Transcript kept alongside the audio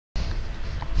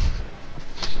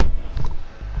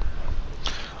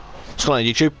It's on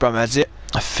YouTube, BrummyADz.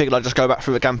 I figured I'd just go back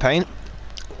through the campaign.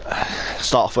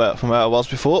 Start off from where I was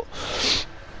before.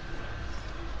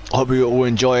 I hope you're all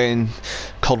enjoying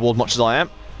Cold War as much as I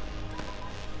am.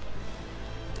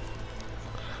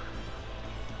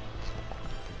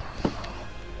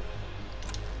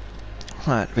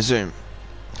 Right, resume.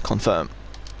 Confirm.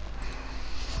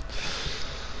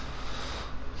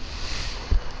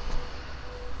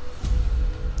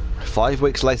 Five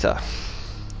weeks later.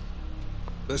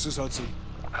 This is Hudson.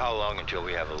 How long until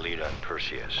we have a lead on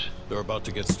Perseus? They're about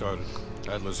to get started.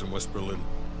 Adler's in West Berlin.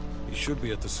 He should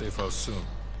be at the safe house soon.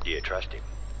 Do you trust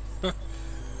him?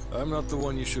 I'm not the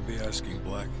one you should be asking,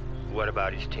 Black. What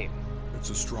about his team? It's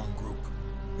a strong group.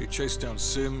 He chased down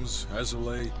Sims,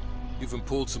 Azalea, even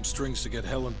pulled some strings to get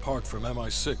Helen Park from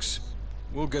MI6.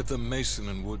 We'll get them Mason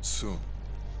and Woods soon.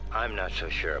 I'm not so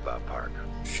sure about Park.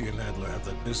 She and Adler have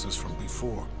that business from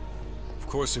before. Of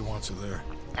course he wants her there.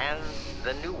 And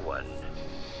the new one.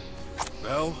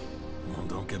 Well,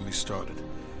 don't get me started.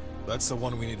 That's the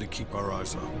one we need to keep our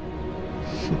eyes on.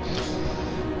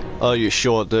 Oh, you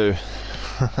sure do.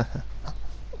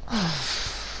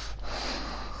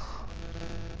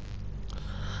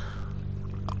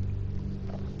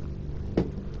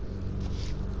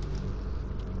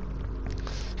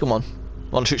 Come on,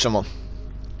 want to shoot someone?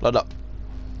 Load up.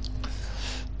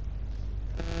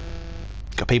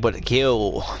 Got people to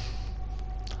kill.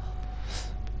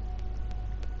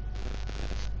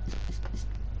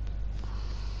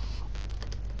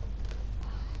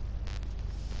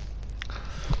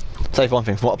 Say one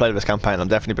thing, from what I played of this campaign, I'm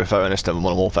definitely preferring this to the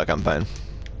Modern Warfare campaign.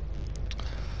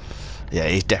 Yeah,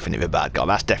 he's definitely the bad guy.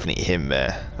 That's definitely him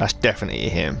there. That's definitely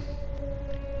him.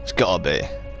 It's gotta be.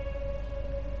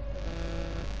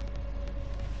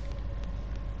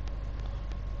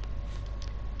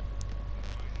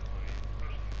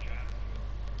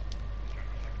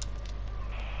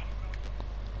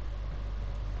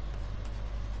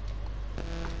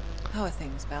 How are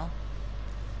things, Belle?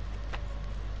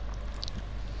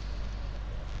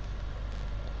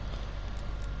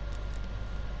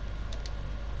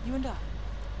 You and I.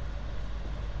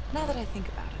 Now that I think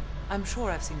about it, I'm sure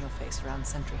I've seen your face around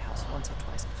Sentry House once or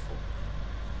twice before.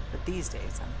 But these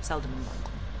days, I'm seldom in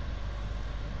London.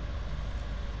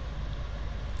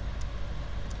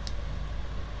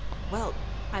 Well,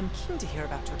 I'm keen to hear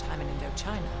about your time in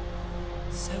Indochina.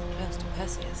 So close to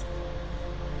Perseus.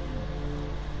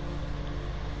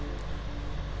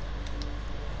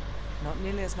 Not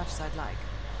nearly as much as I'd like.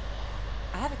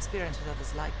 I have experience with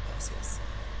others like Perseus.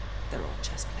 They're all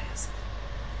chess players.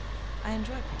 I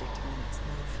enjoy predicting the next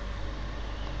move.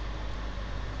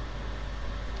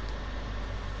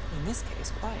 In this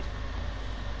case, quite.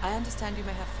 I understand you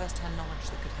may have first-hand knowledge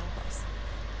that could help us.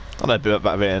 I know a bit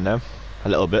about it now. A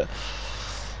little bit.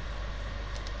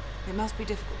 It must be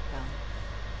difficult,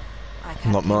 Belle. I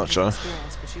can't Not much, the huh?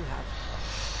 experience which you have.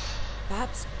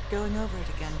 Perhaps going over it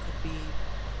again could be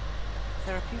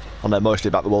therapeutic. I know mostly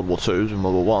about the World War IIs and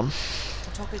World War One.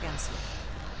 We'll talk again soon.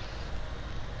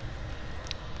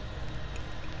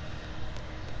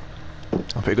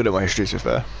 I'm pretty good at my history, to be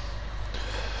fair.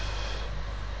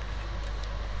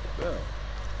 Well,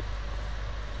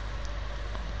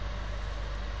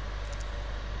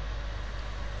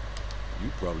 you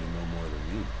probably know more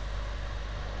than me.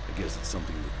 I guess it's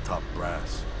something the top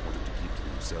brass wanted to keep to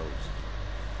themselves.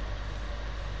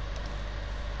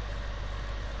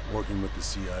 Working with the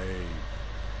CIA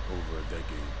over a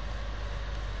decade.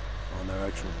 On their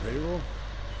actual payroll,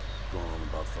 going on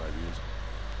about 5 years.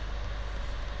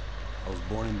 I was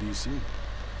born in D.C.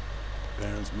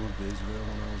 Parents moved to Israel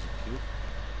when I was a kid.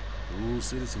 Dual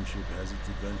citizenship has its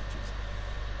advantages.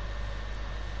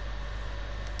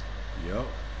 Yup.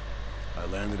 I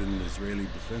landed in the Israeli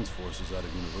Defense Forces out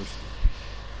of university.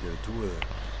 Did a tour there.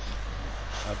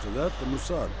 After that, the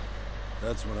Mossad.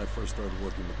 That's when I first started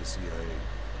working with the CIA.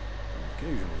 And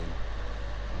occasionally,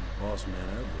 I'm boss man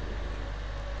Adler over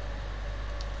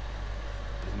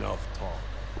there. Enough talk.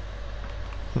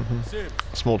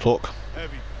 Small talk.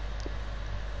 Heavy.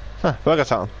 Huh, Burger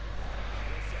Town.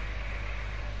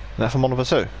 That's from one of us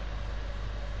too.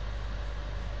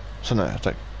 So no, I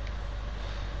take.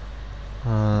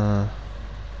 I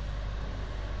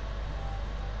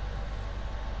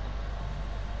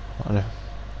know.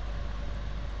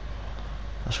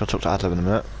 Let's go talk to Adler in a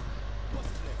minute.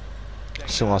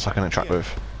 Someone else I can interact with.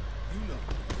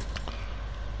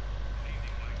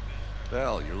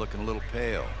 Belle, you're looking a little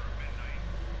pale.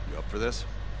 You up for this?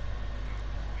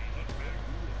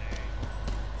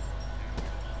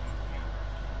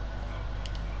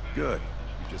 Good.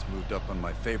 You just moved up on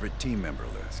my favorite team member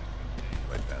list.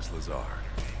 Right past Lazar.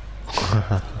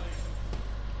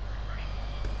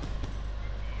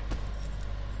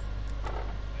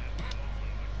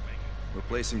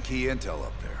 Play some key intel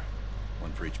up there.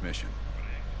 One for each mission.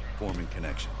 Forming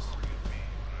connections.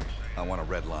 I want a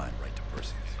red line right to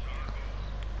Perseus.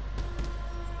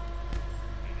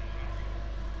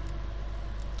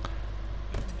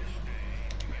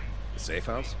 The safe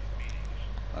house?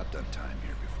 I've done time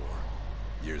here before.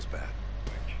 Years back.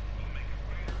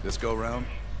 This go round?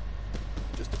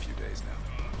 Just a few days now.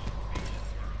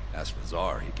 As for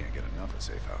Czar, he can't get enough of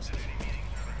safe houses.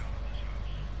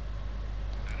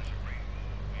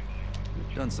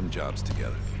 We've done some jobs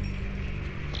together.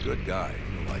 Good guy,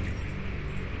 you'll like him.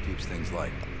 Keeps things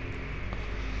light.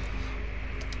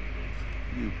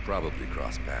 You probably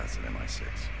cross paths at MI6.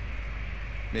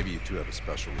 Maybe you two have a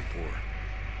special rapport.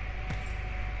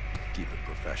 Keep it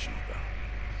professional,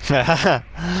 though.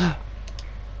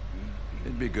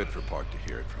 It'd be good for Park to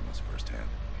hear it from us firsthand.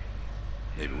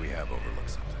 Maybe we have overlooked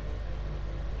something.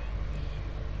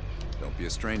 Don't be a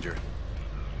stranger.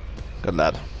 Good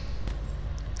lad.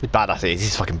 He's badass,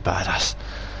 he's fucking badass.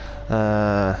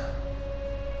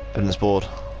 Business board.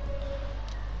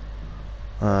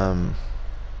 I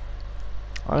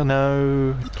don't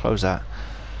know. Close that.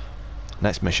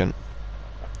 Next mission.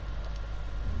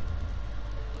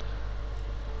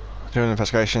 During the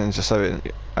investigation into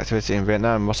Soviet activity in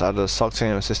Vietnam, Mossad had a SOG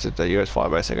team assisted the US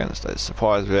firebase against a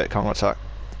surprise Viet Cong attack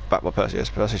backed by Perseus.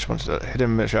 Perseus wanted a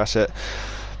hidden military asset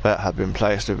that had been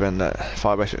placed within the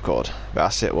firebase record. The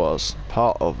asset was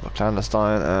part of a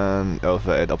clandestine and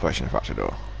ill-fated Operation Fracture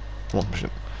Door. Mission.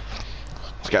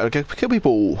 Let's get kill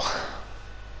people.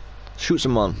 Shoot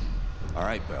someone. All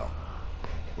right, Bell.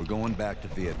 We're going back to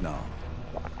Vietnam.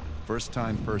 First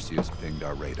time Perseus pinged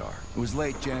our radar. It was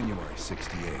late January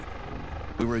 '68.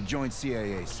 We were a joint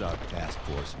CIA SOG task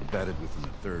force embedded within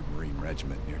the 3rd Marine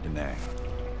Regiment near Da Nang.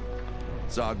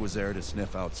 SOG was there to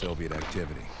sniff out Soviet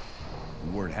activity.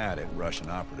 And word had it,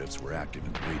 Russian operatives were active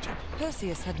in the region.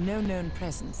 Perseus had no known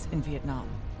presence in Vietnam.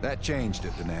 That changed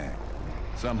at Da Nang.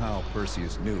 Somehow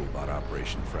Perseus knew about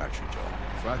Operation Fracture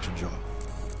Jaw. Fracture Jaw.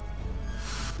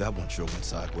 That one sure went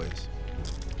sideways.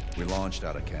 We launched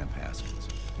out of Camp Haskins.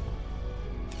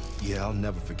 Yeah, I'll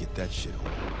never forget that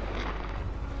shithole.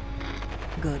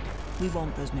 Good. We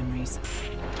want those memories.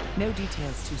 No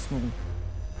details too small.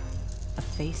 A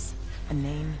face, a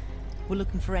name. We're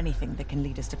looking for anything that can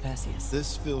lead us to Perseus.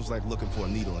 This feels like looking for a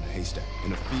needle in a haystack,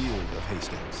 in a field of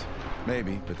haystacks.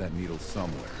 Maybe, but that needle's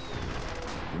somewhere.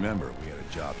 Remember, we had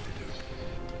a job to do.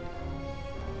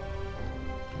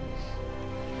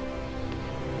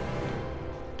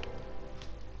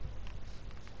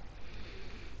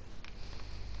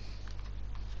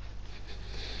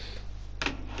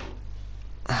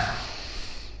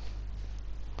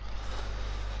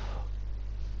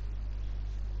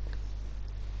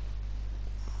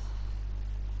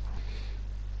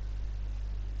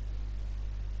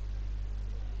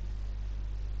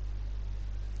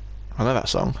 I know that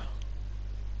song.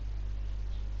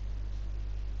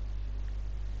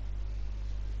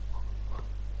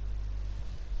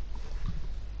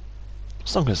 What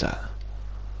song is that?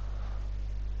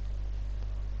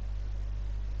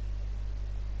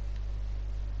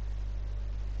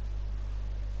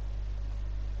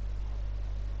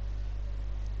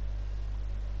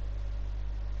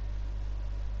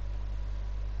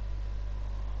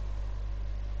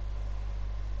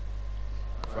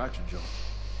 Fracture Jaw.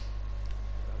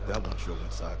 That one sure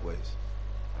went sideways.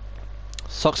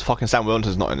 Sucks fucking Sam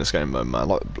Wilton's not in this game though, man,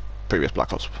 like previous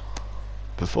Black Ops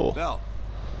before. Bell,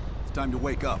 it's time to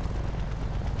wake up.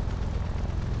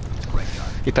 Right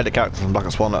time. He played a character from Black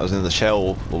Ops 1 that was in the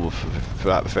shell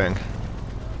throughout the thing.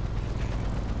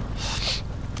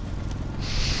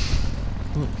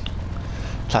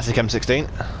 Classic M16.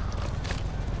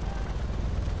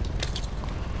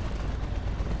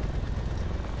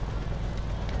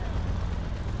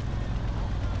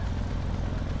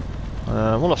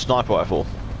 What a sniper rifle.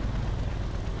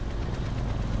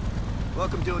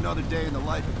 Welcome to another day in the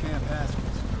life of Camp Haskins,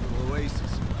 a little oasis in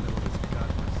the middle of this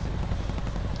forgotten city.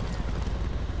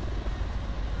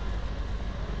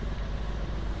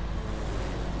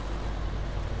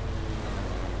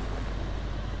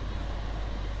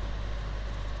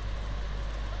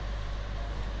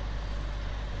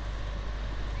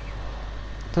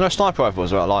 There are no sniper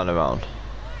rifles about lying around.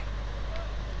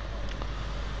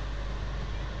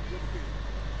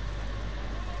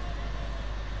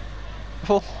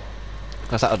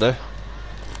 Guess that'll do.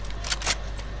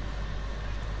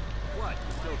 What?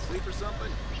 You still asleep or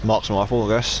something? Marksman rifle,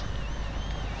 I guess.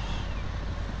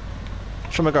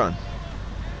 Where am I going?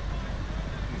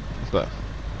 There.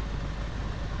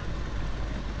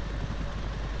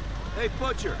 Hey,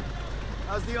 Butcher.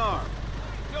 How's the arm?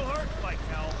 Still hurts like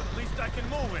hell, but at least I can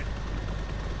move it.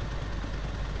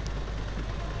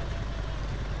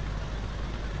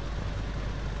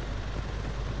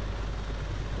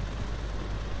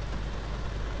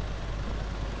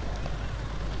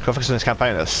 Graphics in this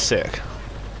campaign are sick.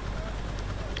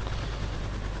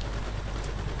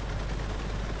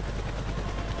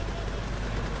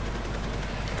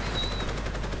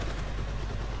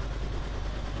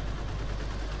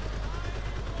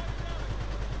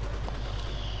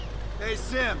 Hey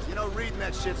Sims, you know reading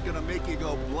that shit's gonna make you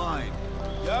go blind.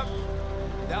 Yup.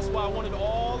 That's why I want it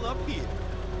all up here.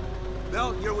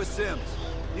 Well, you're with Sims.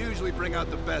 You usually bring out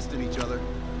the best in each other.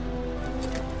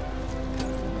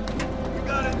 You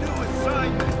got a new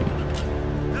assignment.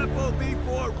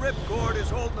 FOB4 Ripcord is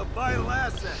holding a vital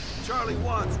asset Charlie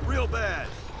wants real bad.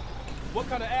 What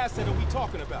kind of asset are we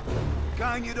talking about?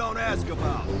 Kind you don't ask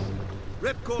about.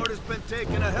 Ripcord has been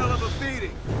taking a hell of a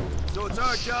beating, so it's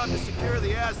our job to secure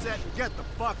the asset and get the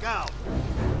fuck out.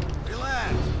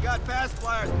 Relax, we got fast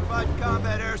flyers providing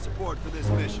combat air support for this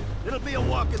mission. It'll be a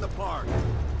walk in the park.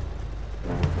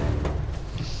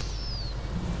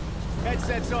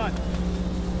 Headsets on.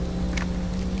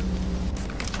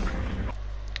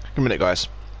 Give me a minute, guys.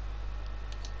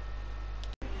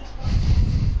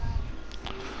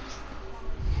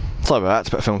 Sorry about that, it's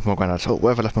a bit of film from my granddad. Oh,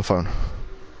 where have I left my phone?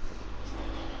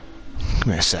 Give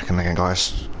me a second again,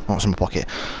 guys. Oh, it's in my pocket.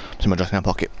 It's in my dressing gown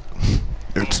pocket.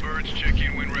 Oops. All birds, check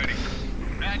in when ready.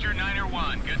 Badger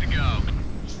 9-1, good to go.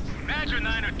 Badger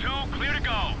 9-2, clear to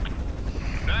go.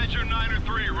 Badger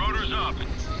 9-3, rotors up.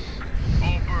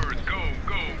 All birds, go,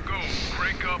 go, go.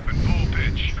 Crank up and pull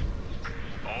pitch.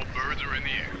 All birds are in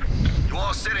the air. You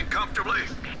all sitting comfortably?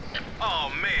 Oh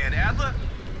man, Adler.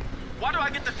 Why do I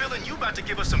get the feeling you about to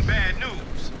give us some bad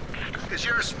news? Because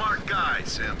you're a smart guy,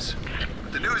 Sims.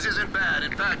 The news isn't bad.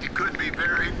 In fact, it could be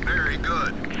very, very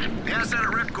good. The asset at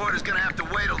Ripcord is gonna have to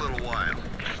wait a little while.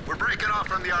 We're breaking off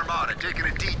from the Armada, taking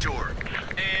a detour.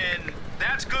 And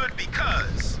that's good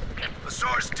because... A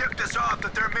source tipped us off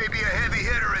that there may be a heavy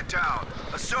hitter in town.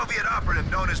 A Soviet operative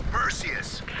known as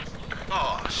Perseus.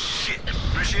 Oh, shit.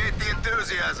 Appreciate the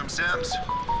enthusiasm, Sims.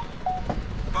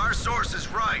 If our source is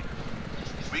right,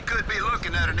 we could be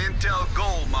looking at an intel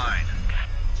gold mine.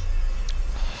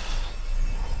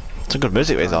 It's a good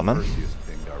music with that, man. Perseus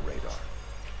pinged our radar.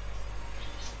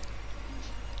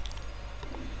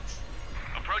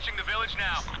 Approaching the village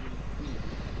now.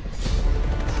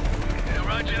 Yeah,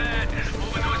 roger that.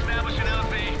 Moving to establish an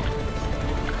LZ.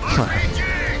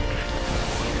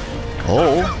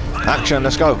 Oh, action,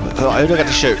 let's go. Who do I get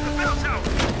to shoot?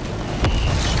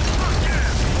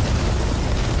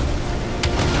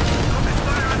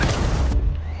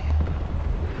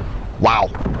 Wow.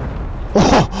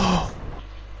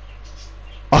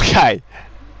 Okay.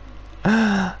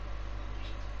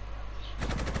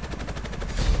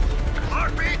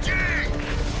 RPG!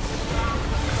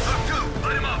 Up two,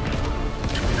 light him up!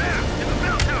 There, in the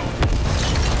bell tower!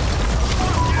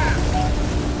 Yeah!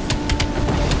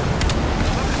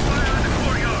 Focus fire on the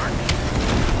courtyard!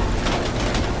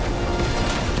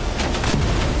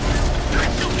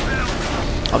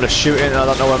 I'm just shooting, I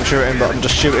don't know where I'm shooting, but I'm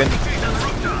just shooting.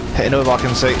 Hitting whoever I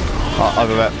can see. Oh,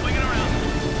 over there.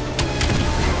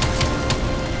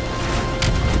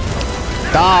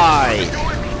 Die!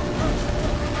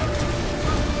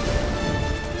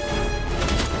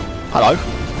 Hello?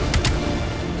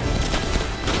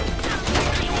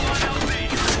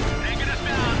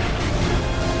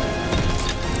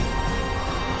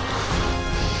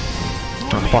 I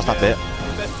can pass that bit.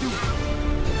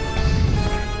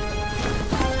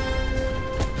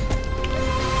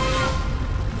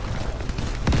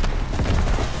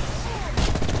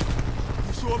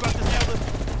 You sure about this, Adler?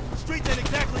 The streets ain't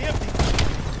exactly empty.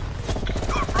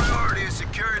 Your priority is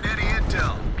securing any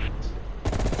intel.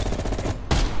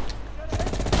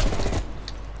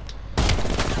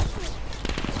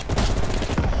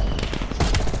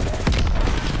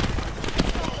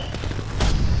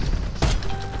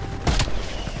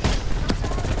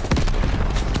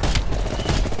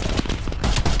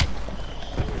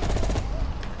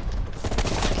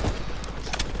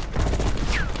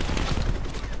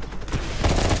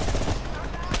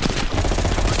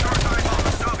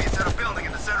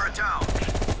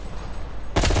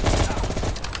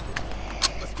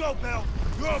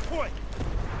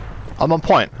 I'm on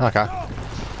point, okay.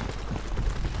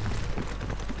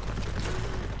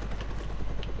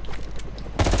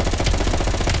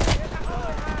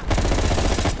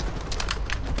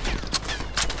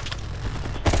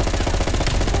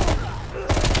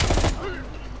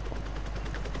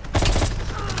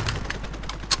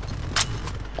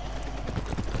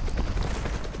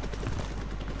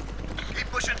 Keep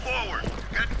pushing forward.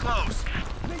 Getting close.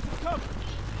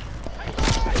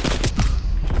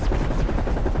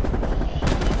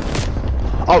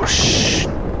 Oh,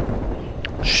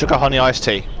 sugar honey iced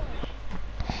tea.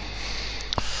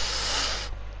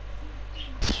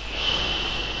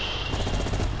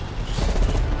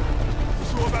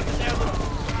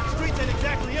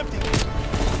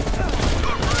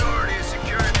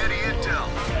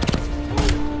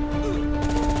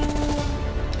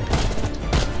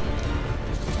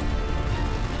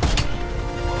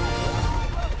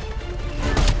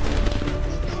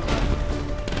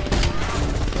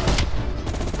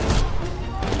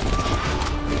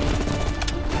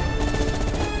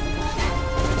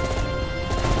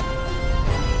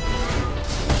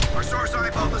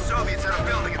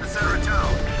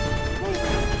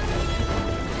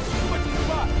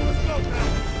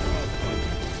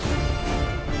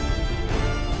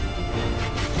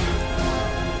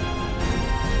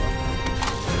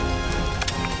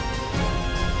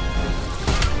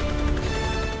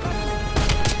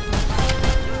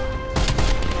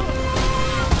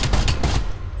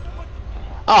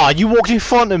 Ah, you walked in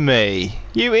front of me.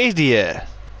 You idiot.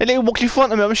 And he walked in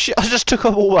front of me. I just took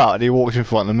a wall out and he walked in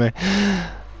front of me.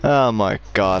 Oh my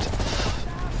god.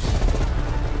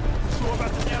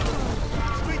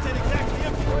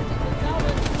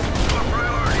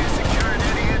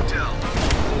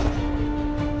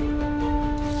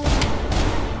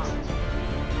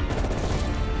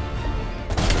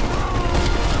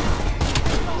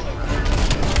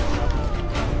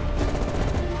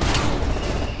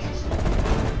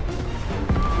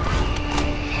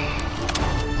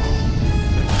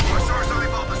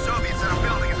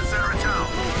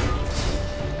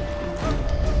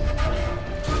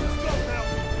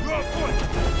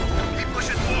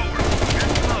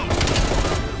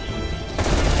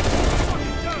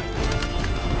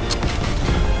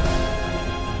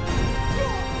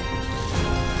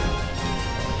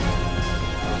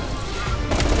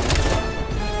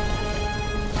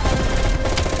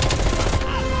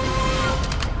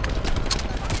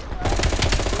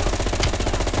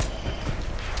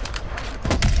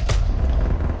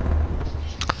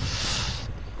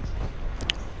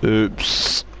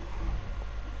 Oops.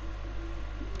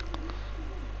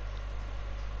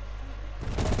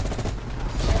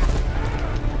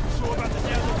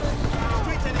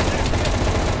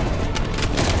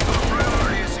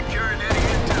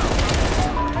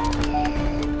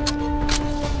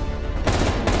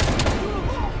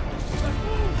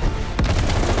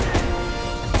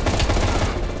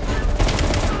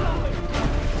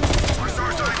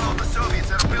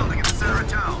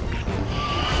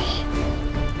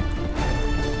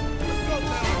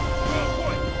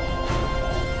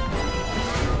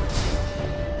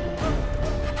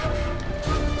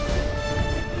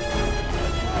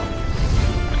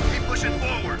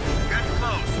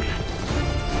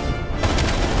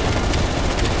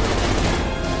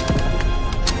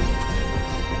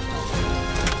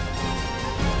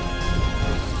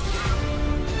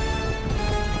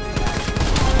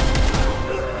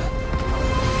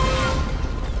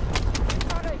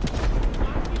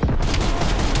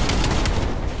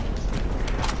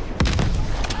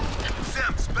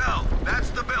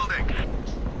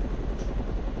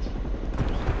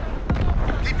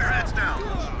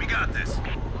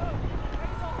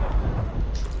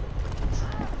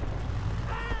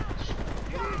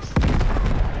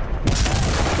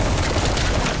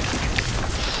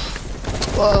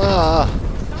 Ah.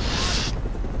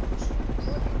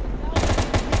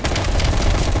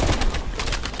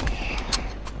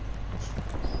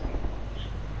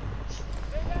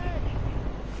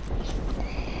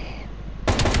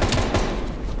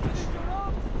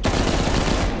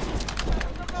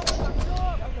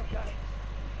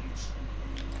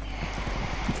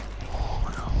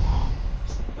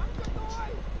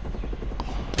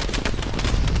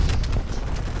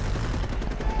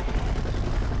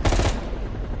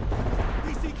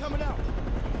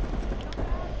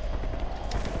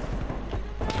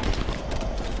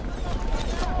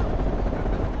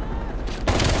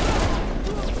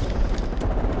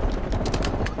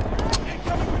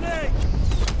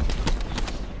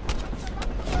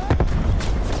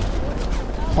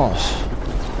 Oh.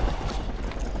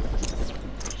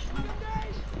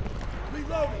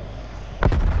 Reloading.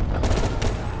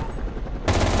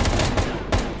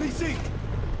 PC.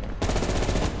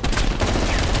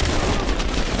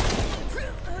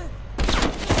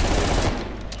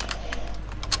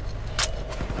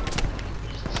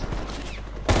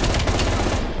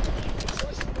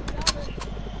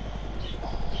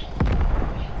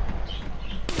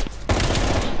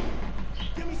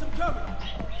 Give me some cover.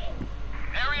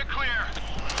 Area clear.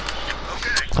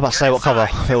 I'm about to say what cover.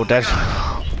 They're all dead.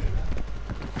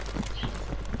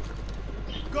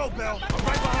 Go, Bell. I'm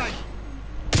right behind you.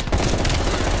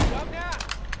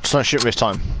 Just don't shoot me this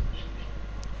time.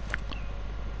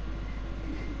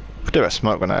 Could do a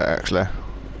smoke grenade actually.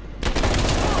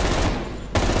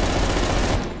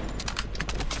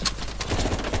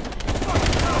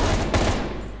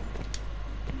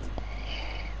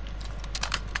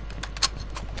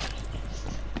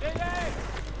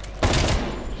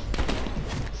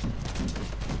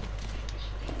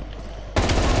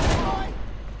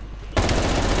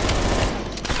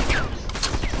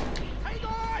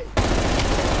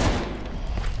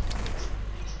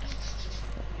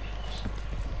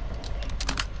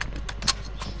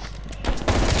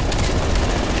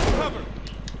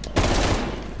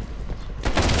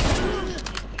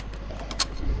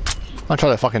 I'll try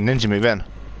to fucking ninja move in.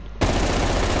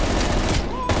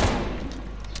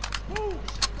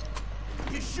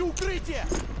 Ищу укрытие.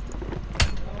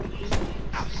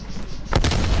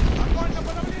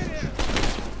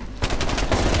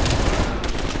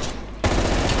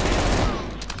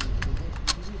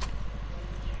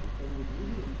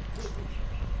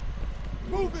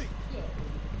 moving!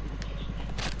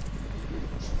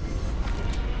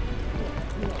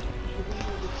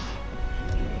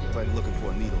 Somebody looking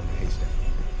for a needle in the haystack.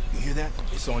 You hear that?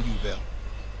 It's on you, Bell.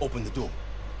 Open the door.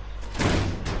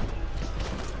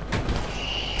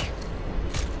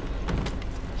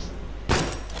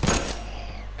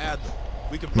 Adler,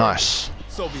 we can. Nice.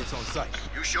 Soviets on site.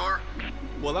 You sure?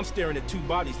 Well, I'm staring at two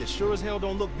bodies that sure as hell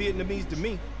don't look Vietnamese to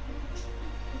me.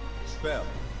 Bell.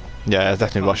 Yeah, it's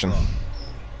definitely Russian.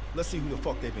 Let's see who the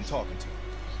fuck they've been talking to.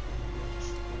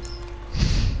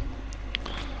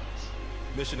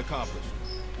 Mission accomplished.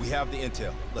 We have the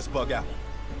intel. Let's bug out.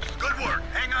 Good work.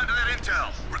 Hang on to that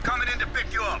intel. We're coming in to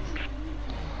pick you up.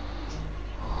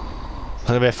 There's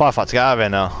gonna be a firefight to get out of here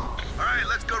now. All right,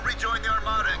 let's go rejoin the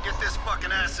Armada and get this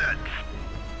fucking asset.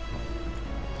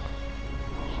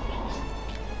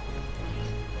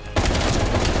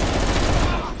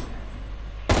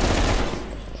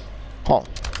 Oh.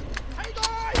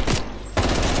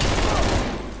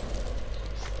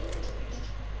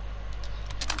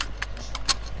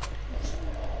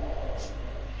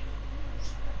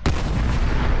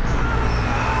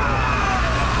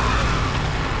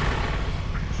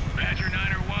 Badger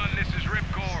 901, this is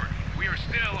Ripcord. We are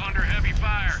still under heavy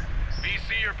fire.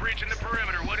 BC are breaching the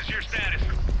perimeter. What is your status?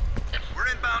 We're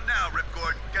inbound now,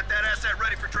 Ripcord. Get that asset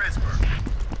ready for transfer.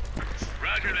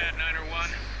 Roger that, 901.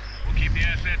 We'll keep the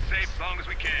asset safe as long as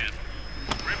we can.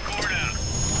 Ripcord out.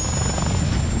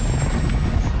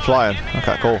 Flying.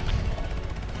 Okay, cool.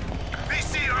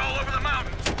 BC are all over the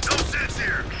mountains. No sense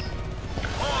here.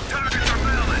 All targets are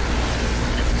valid.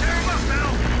 Tear them up,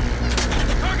 Bell.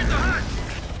 Target the hut.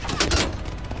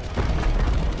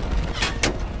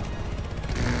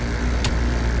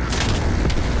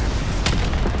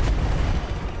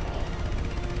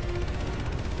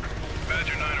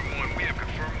 Badger 901, we have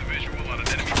confirmed the visual on an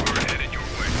enemy bird headed your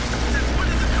way. Since when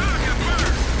did the crew get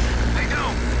burned? They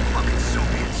don't. Fucking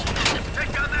Soviets.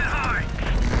 Take on that high.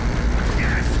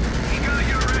 Yes, he got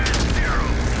your ass zero.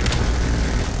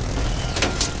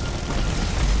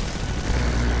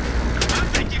 I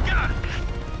think you got it.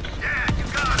 Yeah, you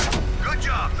got it. Good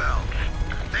job, Bell.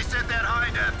 They sent that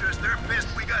hind after us. They're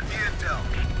pissed we got the intel.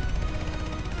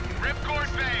 Ripcord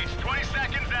base, 20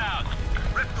 seconds out.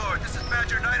 Ripcord, this is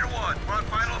Badger 901. We're on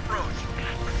final approach.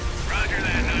 Roger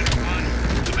that,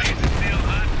 901. The base is still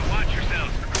hot, so watch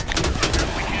yourselves. We'll do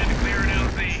what we can to clear an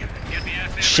LZ. Get the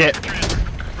asset Shit. ready for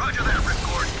transfer. Roger that,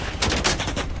 Ripcord.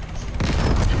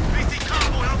 BC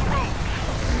convoy on the road.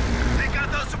 Take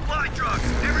out those supply trucks.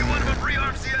 Every one of them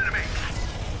rearms the enemy.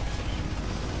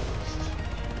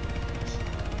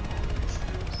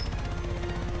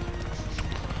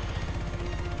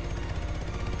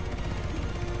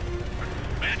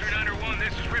 Badger 901,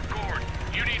 this is Ripcord.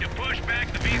 You need to push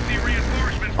back the BC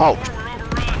reinforcements Oh. before we're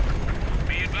overrun.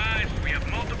 Be advised, we have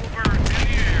multiple birds in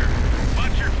the air.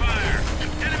 Watch your fire.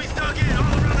 Enemies dug in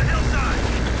all around the hillside.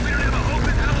 We don't have a hope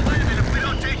in hell landing if we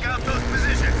don't take out those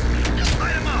positions.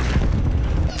 Light them up.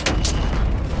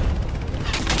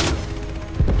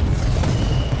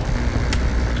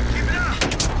 Keep it up.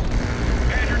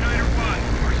 Badger 901,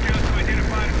 our scouts have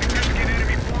identified a significant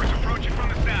enemy force approaching from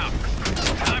the south.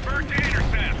 Divert to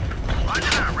intercept.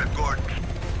 Roger that, Ripcord.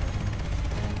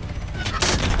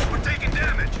 We're taking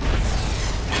damage.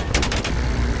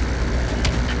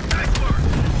 Nice work.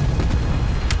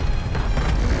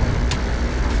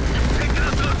 Taking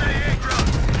out those AA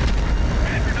trucks.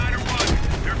 Badger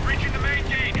 901, they're breaching the main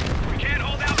gate. We can't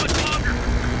hold out much longer.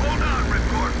 Hold on,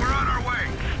 Ripcord. We're on our way.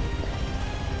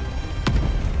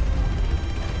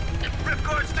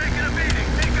 Ripcord's taking a beating.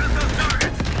 Take out those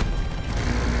targets.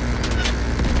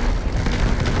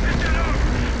 Get that over.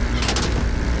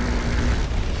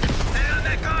 Stay on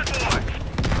that convoy.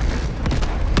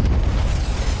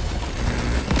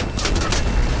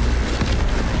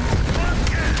 Once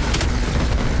again.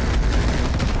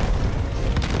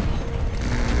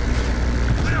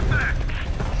 Clear back.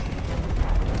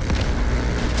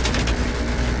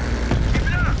 Keep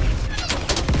it up.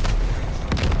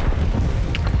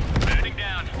 Batting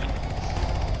down.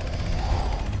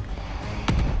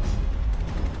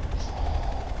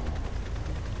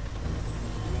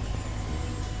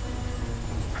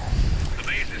 The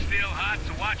base is still hot,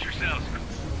 so watch yourselves.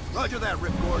 Roger that,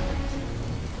 Ripcord.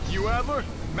 You Adler?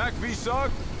 Mac V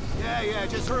SOG? Yeah,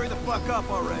 just hurry the fuck up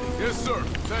already. Yes, sir.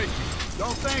 Thank you.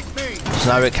 Don't thank me. So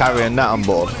now we're carrying that on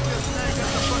board.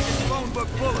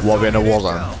 While we're in a war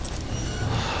zone.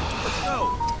 Let's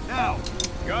go. Now.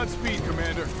 Godspeed,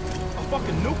 Commander. A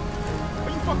fucking nuke? Are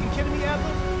you fucking kidding me,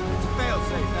 Adler? It's a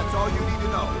failsafe. That's all you need to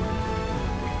know.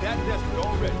 We that desperate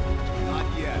already. Not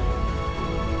yet.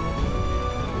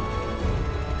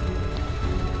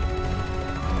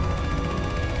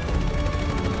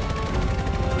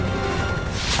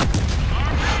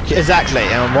 Exactly,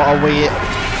 and what are we...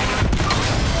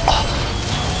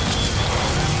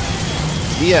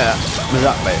 Yeah,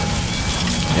 exactly.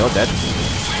 You're dead.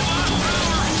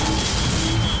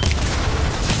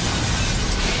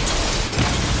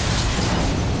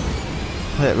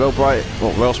 Yeah, real bright,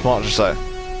 well, real smart, just say.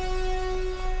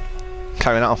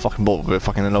 Carrying out a fucking ball, we're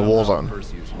fucking in a war zone.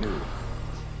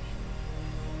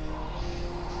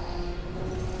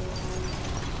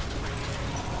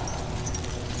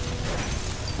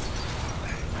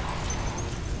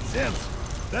 Tim,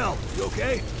 Bell, you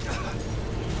okay?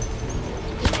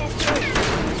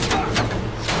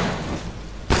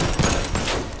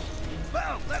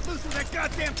 Bell, let loose of that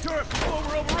goddamn turret before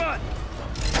we're overrun!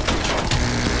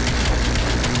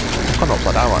 I'm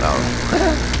upside down right now.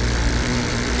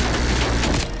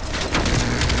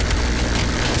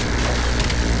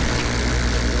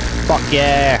 Fuck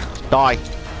yeah! Die!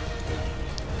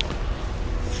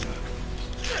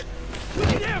 We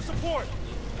need air support!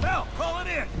 Bell, call it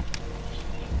in!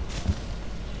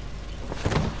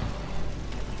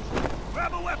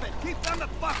 Grab a weapon! Keep them the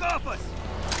fuck off us!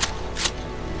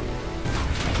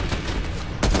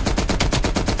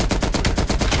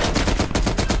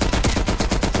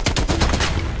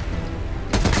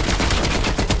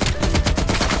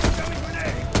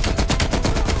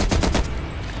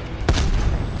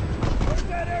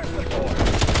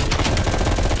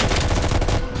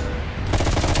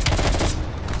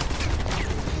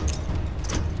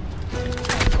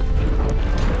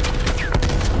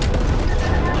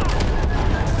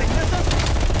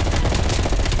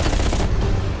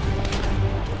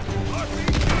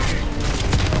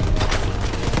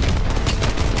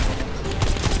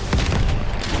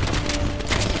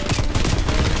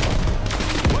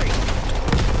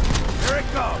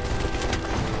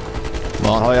 Come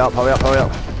on, hurry up, hurry up, hurry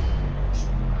up.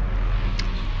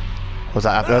 Was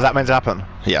that meant to happen?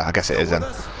 Yeah, I guess it is then.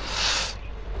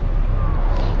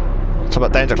 It's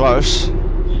about danger close.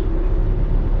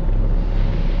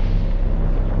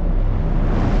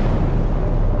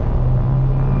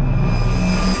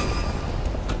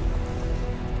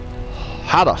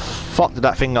 How the fuck did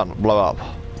that thing not blow up?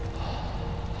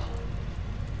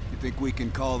 You think we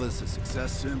can call this a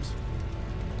success, Sims?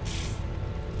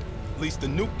 At least the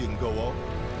nuke didn't go off.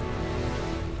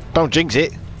 Don't jinx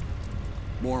it.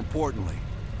 More importantly,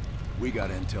 we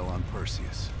got intel on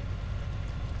Perseus.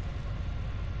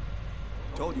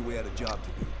 Told you we had a job to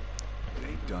do. It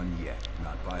ain't done yet,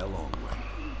 not by a long way.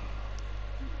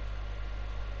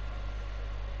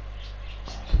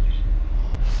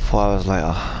 4 hours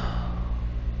later.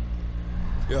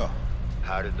 Yeah.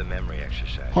 How did the memory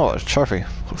exercise? Oh, it's a trophy.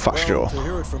 Fuck Well, to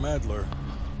hear it from Adler,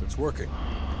 it's working.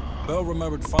 Bell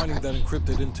remembered finding that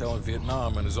encrypted intel in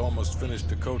Vietnam and is almost finished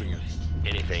decoding it.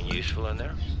 Anything useful in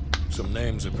there? Some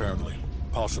names, apparently.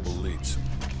 Possible leads.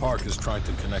 Park is trying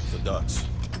to connect the dots.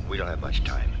 We don't have much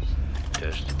time.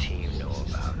 Does the team know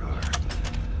about our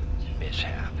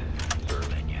mishap in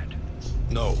Berlin yet?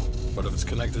 No, but if it's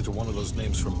connected to one of those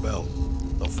names from Bell,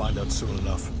 they'll find out soon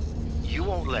enough. You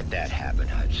won't let that happen,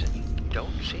 Hudson.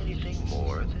 Don't say anything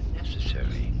more than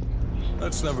necessary.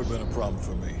 That's never been a problem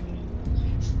for me.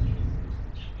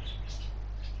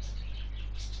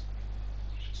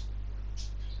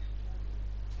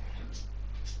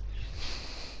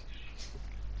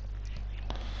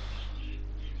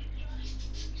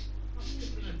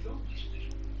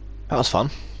 That was fun.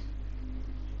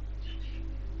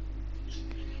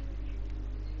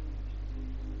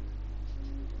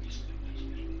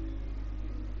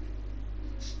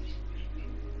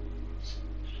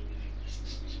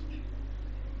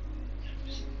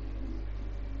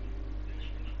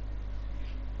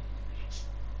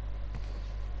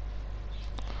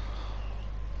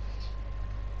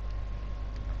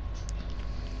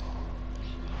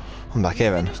 I'm back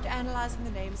here then. Finished analyzing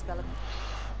the names, Bella.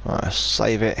 Right,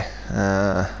 save it.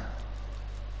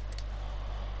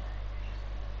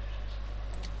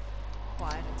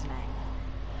 Quiet its name.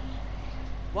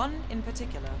 One in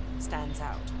particular stands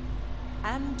out.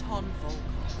 Anton Volkov.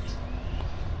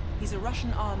 He's a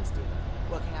Russian arms dealer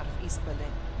working out of East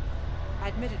Berlin.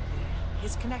 Admittedly,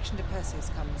 his connection to Perseus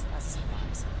comes as a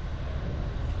surprise.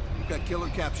 We've got killer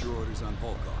capture orders on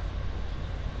Volkov.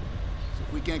 So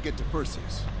if we can't get to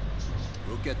Perseus,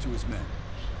 we'll get to his men.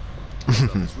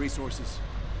 Up his resources,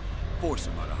 force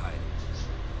him out of hiding.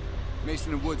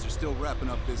 Mason and Woods are still wrapping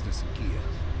up business in Kiev.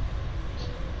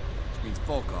 Which means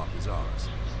Volkov is ours.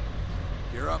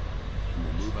 Gear up, and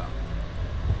we'll move out.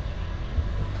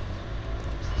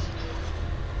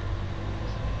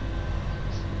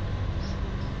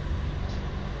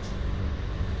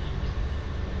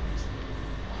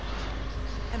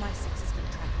 MI6 has been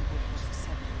tracking Volkov for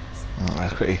 7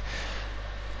 years. pretty.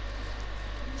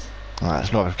 Alright,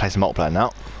 let's not play some multiplayer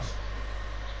now.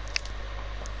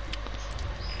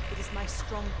 It is my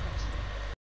strong preference